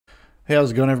Hey,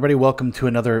 how's it going, everybody? Welcome to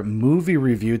another movie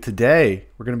review. Today,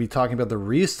 we're going to be talking about the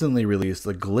recently released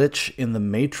The Glitch in the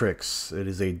Matrix. It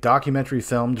is a documentary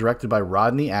film directed by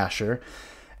Rodney Ascher,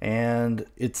 and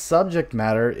its subject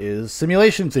matter is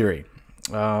simulation theory.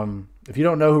 If you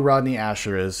don't know who Rodney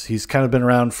Ascher is, he's kind of been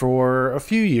around for a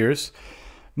few years.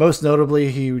 Most notably,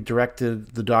 he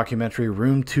directed the documentary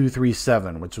Room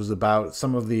 237, which was about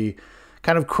some of the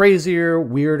kind of crazier,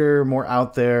 weirder, more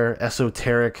out there,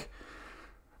 esoteric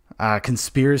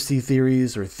conspiracy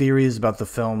theories or theories about the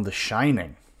film The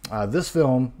Shining. This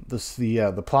film,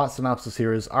 the plot synopsis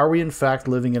here is, are we in fact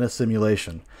living in a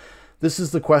simulation? This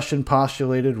is the question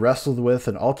postulated, wrestled with,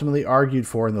 and ultimately argued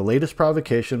for in the latest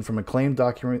provocation from acclaimed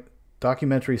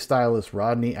documentary stylist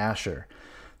Rodney Ascher.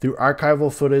 Through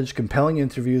archival footage, compelling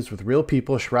interviews with real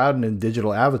people shrouded in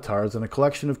digital avatars, and a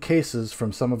collection of cases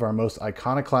from some of our most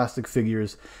iconoclastic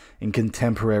figures in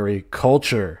contemporary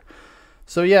culture.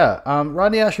 So yeah,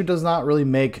 Rodney Ascher does not really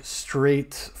make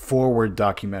straightforward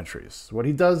documentaries. What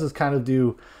he does is kind of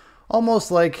do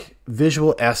almost like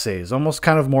visual essays, almost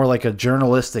kind of more like a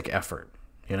journalistic effort.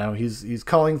 You know, he's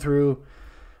culling through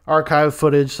archive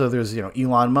footage. So there's,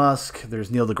 Elon Musk,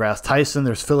 there's Neil deGrasse Tyson,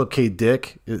 there's Philip K.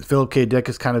 Dick. Philip K. Dick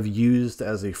is kind of used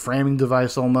as a framing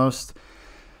device almost.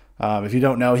 If you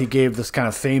don't know, he gave this kind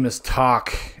of famous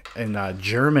talk in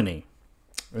Germany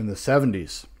in the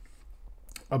 70s.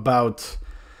 About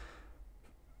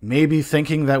maybe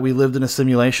thinking that we lived in a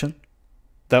simulation.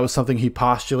 That was something he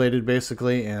postulated,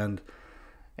 basically. And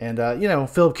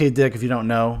Philip K. Dick, if you don't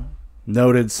know,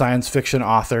 noted science fiction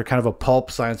author, kind of a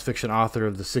pulp science fiction author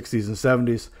of the 60s and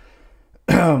 70s.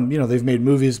 They've made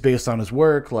movies based on his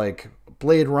work, like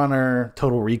Blade Runner,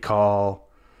 Total Recall,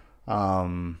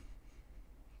 among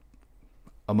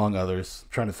others. I'm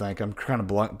trying to think. I'm kind of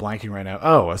blanking right now.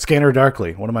 Oh, A Scanner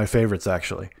Darkly, one of my favorites,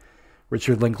 actually.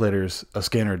 Richard Linklater's A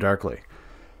Scanner Darkly.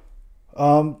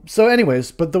 So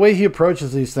anyways, but the way he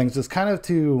approaches these things is kind of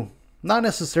to not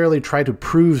necessarily try to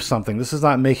prove something. This is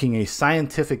not making a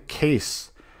scientific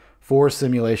case for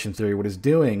simulation theory. What he's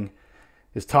doing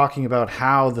is talking about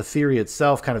how the theory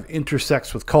itself kind of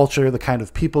intersects with culture, the kind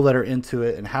of people that are into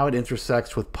it, and how it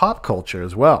intersects with pop culture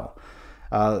as well.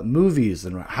 Movies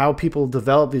and how people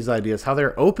develop these ideas, how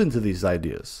they're open to these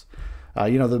ideas.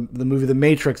 The movie The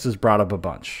Matrix is brought up a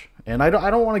bunch. And I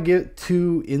don't want to get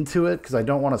too into it because I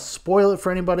don't want to spoil it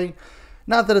for anybody.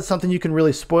 Not that it's something you can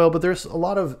really spoil, but there's a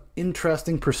lot of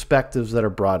interesting perspectives that are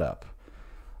brought up.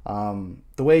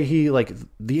 The way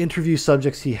the interview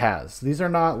subjects he has, these are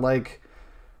not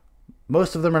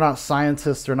most of them are not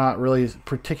scientists. They're not really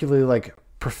particularly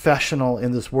professional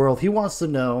in this world. He wants to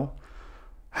know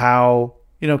how,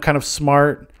 kind of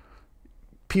smart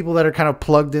people that are kind of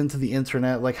plugged into the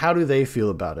internet, how do they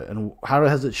feel about it? And how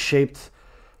has it shaped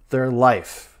their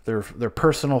life, their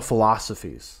personal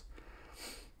philosophies?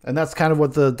 And that's kind of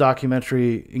what the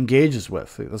documentary engages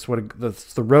with. That's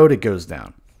the road it goes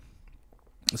down.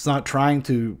 It's not trying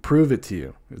to prove it to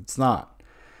you. It's not.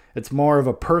 It's more of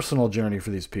a personal journey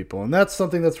for these people. And that's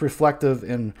something that's reflective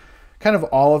in kind of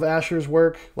all of Ascher's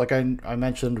work. Like I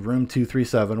mentioned, Room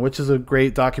 237, which is a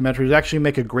great documentary. It actually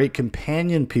make a great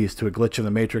companion piece to A Glitch in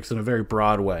the Matrix in a very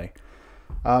broad way.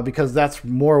 Because that's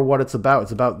more what it's about.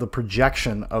 It's about the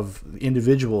projection of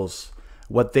individuals,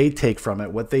 what they take from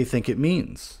it, what they think it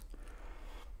means.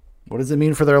 What does it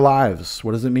mean for their lives?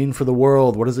 What does it mean for the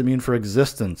world? What does it mean for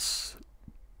existence?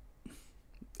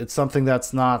 It's something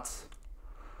that's not...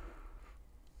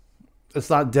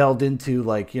 It's not delved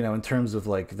into in terms of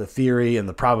the theory and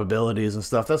the probabilities and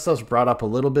stuff. That stuff's brought up a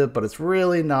little bit, but it's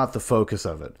really not the focus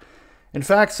of it. In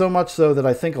fact, so much so that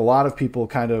I think a lot of people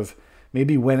kind of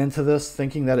maybe went into this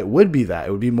thinking that it would be that.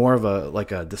 It would be more of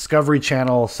a Discovery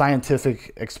Channel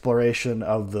scientific exploration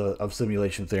of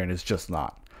simulation theory, and it's just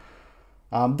not.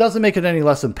 Doesn't make it any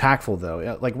less impactful,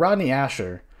 though. Rodney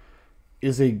Ascher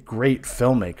is a great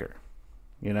filmmaker,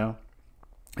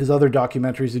 His other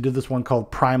documentaries, he did this one called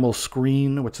Primal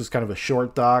Screen, which is kind of a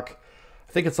short doc.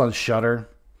 I think it's on Shudder,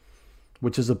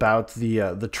 which is about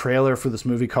the trailer for this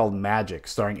movie called Magic,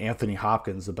 starring Anthony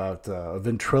Hopkins, about a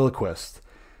ventriloquist.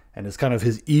 And it's kind of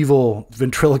his evil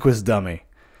ventriloquist dummy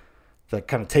that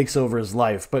kind of takes over his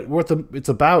life. But what it's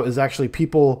about is actually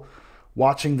people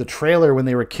watching the trailer when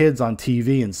they were kids on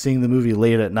TV and seeing the movie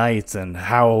late at night and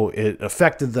how it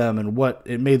affected them and what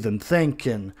it made them think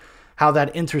and how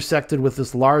that intersected with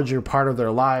this larger part of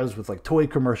their lives with toy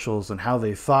commercials and how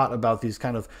they thought about these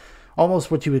kind of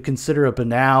almost what you would consider a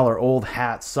banal or old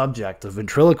hat subject of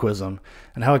ventriloquism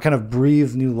and how it kind of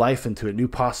breathed new life into it, new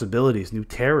possibilities, new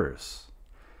terrors.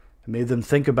 It made them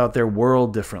think about their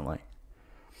world differently.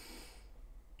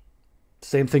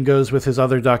 Same thing goes with his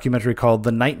other documentary called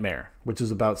The Nightmare, which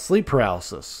is about sleep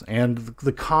paralysis and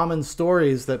the common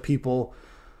stories that people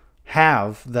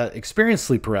have that experience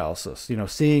sleep paralysis. You know,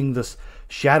 seeing this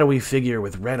shadowy figure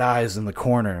with red eyes in the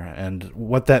corner and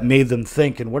what that made them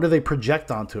think and what do they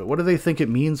project onto it? What do they think it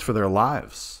means for their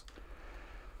lives?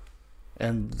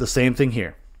 And the same thing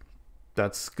here.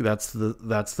 That's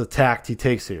the tact he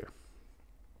takes here.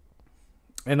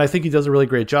 And I think he does a really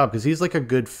great job because he's like a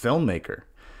good filmmaker.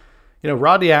 You know,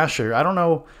 Rodney Ascher, I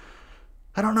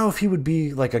don't know if he would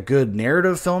be like a good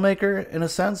narrative filmmaker in a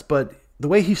sense, but the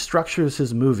way he structures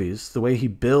his movies, the way he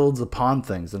builds upon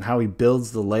things and how he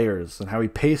builds the layers and how he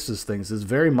paces things is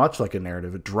very much like a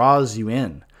narrative. It draws you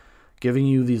in, giving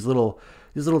you these little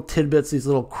tidbits, these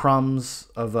little crumbs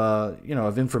of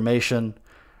of information,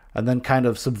 and then kind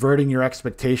of subverting your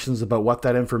expectations about what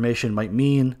that information might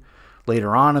mean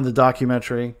later on in the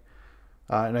documentary.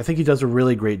 And I think he does a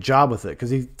really great job with it because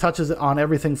he touches on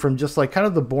everything from just like kind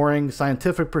of the boring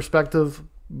scientific perspective,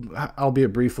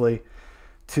 albeit briefly,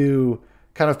 to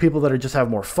kind of people that are just have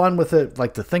more fun with it,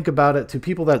 like to think about it, to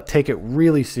people that take it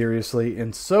really seriously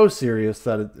and so serious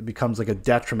that it becomes like a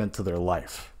detriment to their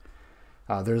life.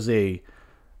 There's a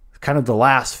kind of the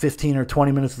last 15 or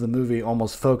 20 minutes of the movie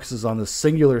almost focuses on this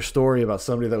singular story about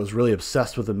somebody that was really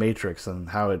obsessed with the Matrix and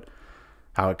how it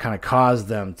kind of caused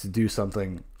them to do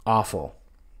something awful.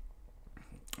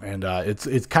 And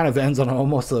it kind of ends on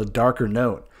almost a darker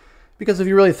note. Because if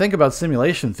you really think about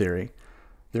simulation theory,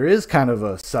 there is kind of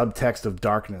a subtext of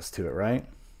darkness to it, right?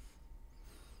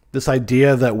 This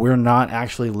idea that we're not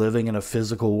actually living in a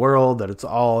physical world, that it's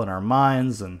all in our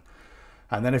minds. And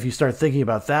then if you start thinking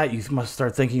about that, you must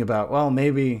start thinking about, well,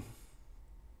 maybe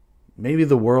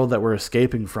the world that we're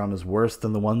escaping from is worse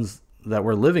than the ones that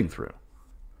we're living through.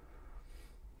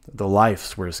 The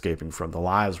lives we're escaping from, the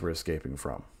lives we're escaping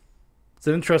from. It's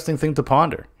an interesting thing to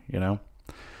ponder, you know.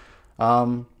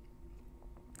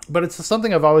 But it's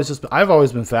something I've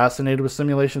always been fascinated with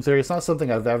simulation theory. It's not something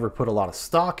I've ever put a lot of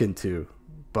stock into,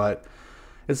 but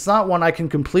it's not one I can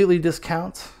completely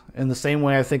discount in the same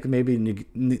way I think maybe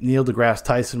Neil deGrasse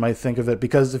Tyson might think of it.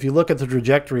 Because if you look at the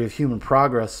trajectory of human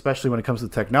progress, especially when it comes to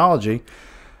technology,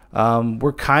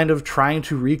 we're kind of trying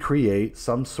to recreate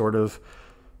some sort of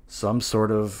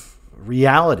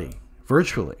reality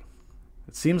virtually.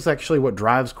 It seems actually what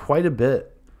drives quite a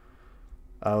bit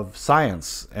of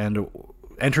science and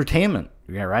entertainment,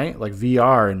 yeah, right? Like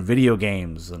VR and video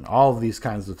games and all of these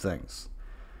kinds of things.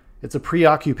 It's a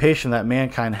preoccupation that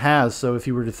mankind has. So if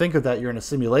you were to think of that, you're in a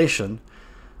simulation.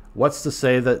 What's to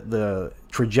say that the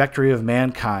trajectory of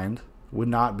mankind would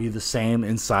not be the same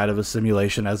inside of a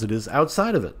simulation as it is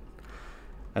outside of it?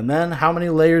 And then how many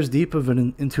layers deep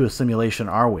into a simulation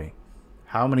are we?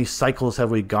 How many cycles have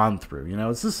we gone through? You know,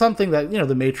 this is something that,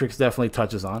 the Matrix definitely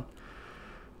touches on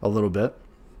a little bit.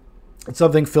 It's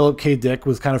something Philip K. Dick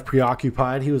was kind of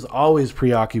preoccupied. He was always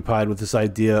preoccupied with this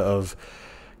idea of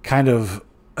kind of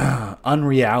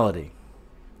unreality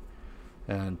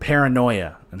and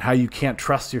paranoia and how you can't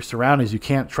trust your surroundings. You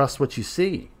can't trust what you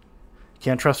see. You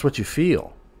can't trust what you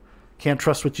feel. You can't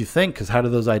trust what you think, because how do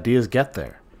those ideas get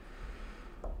there?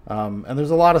 And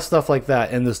there's a lot of stuff like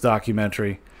that in this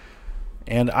documentary.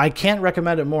 And I can't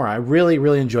recommend it more. I really,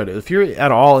 really enjoyed it. If you're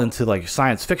at all into like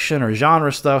science fiction or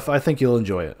genre stuff, I think you'll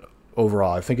enjoy it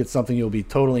overall. I think it's something you'll be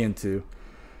totally into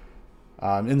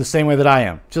in the same way that I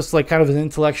am. Just like kind of an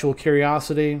intellectual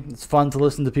curiosity. It's fun to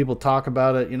listen to people talk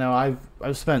about it. You know,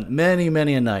 I've spent many,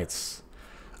 many nights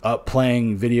up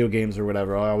playing video games or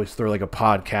whatever. I always throw like a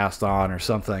podcast on or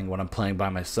something when I'm playing by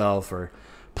myself or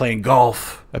playing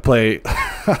golf. I play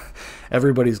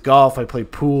everybody's golf. I play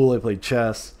pool. I play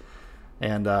chess.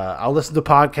 And I'll listen to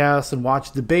podcasts and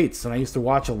watch debates. And I used to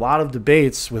watch a lot of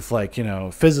debates with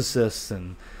physicists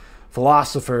and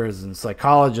philosophers and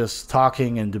psychologists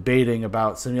talking and debating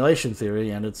about simulation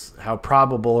theory and it's how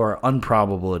probable or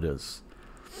improbable it is.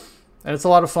 And it's a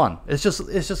lot of fun. It's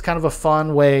just kind of a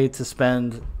fun way to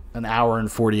spend an hour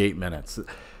and 48 minutes.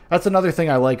 That's another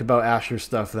thing I like about Ascher's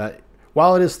stuff, that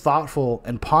while it is thoughtful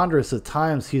and ponderous at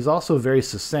times, he's also very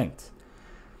succinct.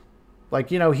 Like,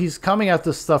 he's coming at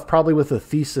this stuff probably with a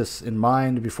thesis in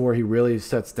mind before he really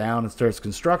sets down and starts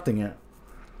constructing it.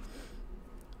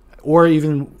 Or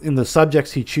even in the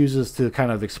subjects he chooses to kind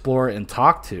of explore and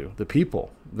talk to, the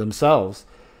people themselves.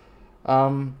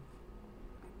 So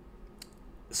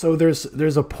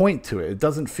there's a point to it. It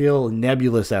doesn't feel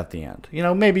nebulous at the end.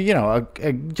 Maybe,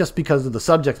 just because of the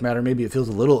subject matter, maybe it feels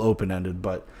a little open-ended,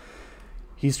 but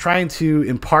he's trying to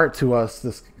impart to us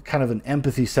this kind of an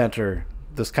empathy center,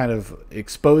 this kind of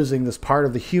exposing this part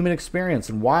of the human experience.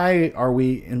 And why are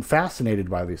we fascinated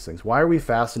by these things? Why are we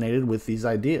fascinated with these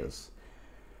ideas?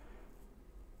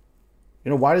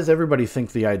 Why does everybody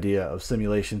think the idea of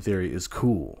simulation theory is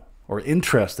cool or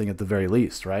interesting at the very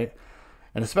least, right?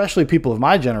 And especially people of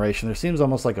my generation, there seems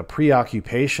almost like a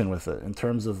preoccupation with it in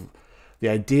terms of the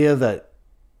idea that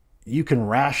you can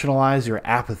rationalize your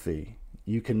apathy.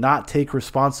 You cannot take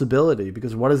responsibility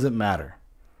because what does it matter?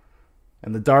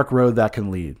 And the dark road that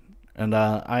can lead. And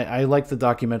I like the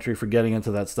documentary for getting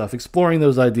into that stuff, exploring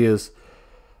those ideas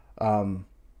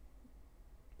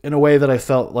in a way that I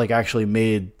felt like actually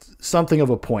made something of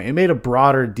a point. It made a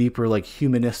broader, deeper, like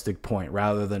humanistic point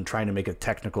rather than trying to make a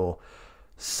technical,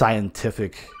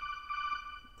 scientific,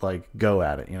 like, go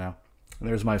at it, And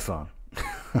there's my phone.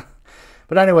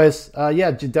 But anyways,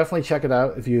 yeah, definitely check it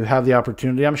out if you have the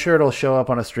opportunity. I'm sure it'll show up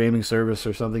on a streaming service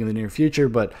or something in the near future.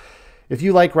 But if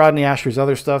you like Rodney Ascher's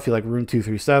other stuff, you like Room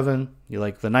 237, you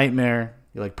like The Nightmare,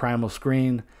 you like Primal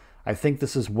Screen, I think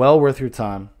this is well worth your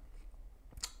time.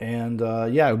 And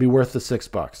yeah, it would be worth the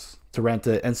 $6 to rent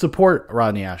it and support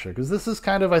Rodney Ascher. Because this is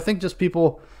kind of, I think, just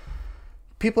people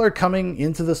are coming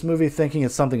into this movie thinking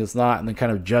it's something it's not, and then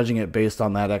kind of judging it based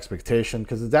on that expectation.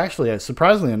 Because it's actually,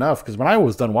 surprisingly enough, because when I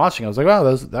was done watching, I was like, wow,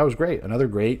 that was great. Another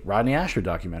great Rodney Ascher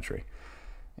documentary.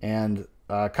 And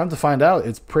come to find out,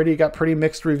 it's got pretty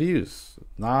mixed reviews.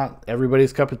 Not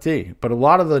everybody's cup of tea. But a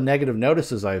lot of the negative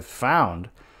notices I've found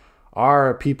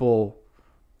are people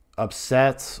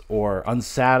upset or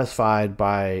unsatisfied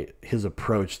by his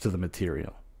approach to the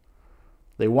material.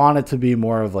 They want it to be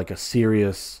more of like a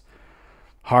serious,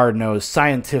 hard-nosed,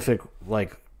 scientific,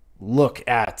 like, look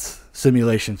at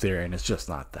simulation theory, and it's just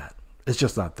not that. It's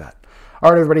just not that. All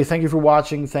right, everybody, thank you for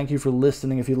watching. Thank you for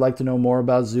listening. If you'd like to know more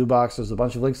about Zoobox, there's a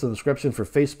bunch of links in the description for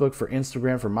Facebook, for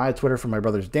Instagram, for my Twitter, for my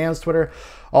brother's Dan's Twitter.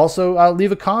 Also,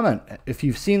 leave a comment if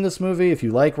you've seen this movie, if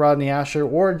you like Rodney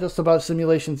Ascher, or just about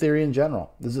simulation theory in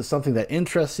general. Is it something that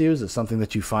interests you? Is it something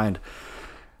that you find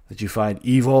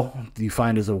evil? Do you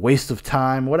find is a waste of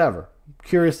time? Whatever.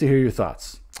 Curious to hear your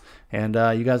thoughts. And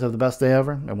you guys have the best day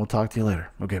ever, and we'll talk to you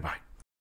later. Okay, bye.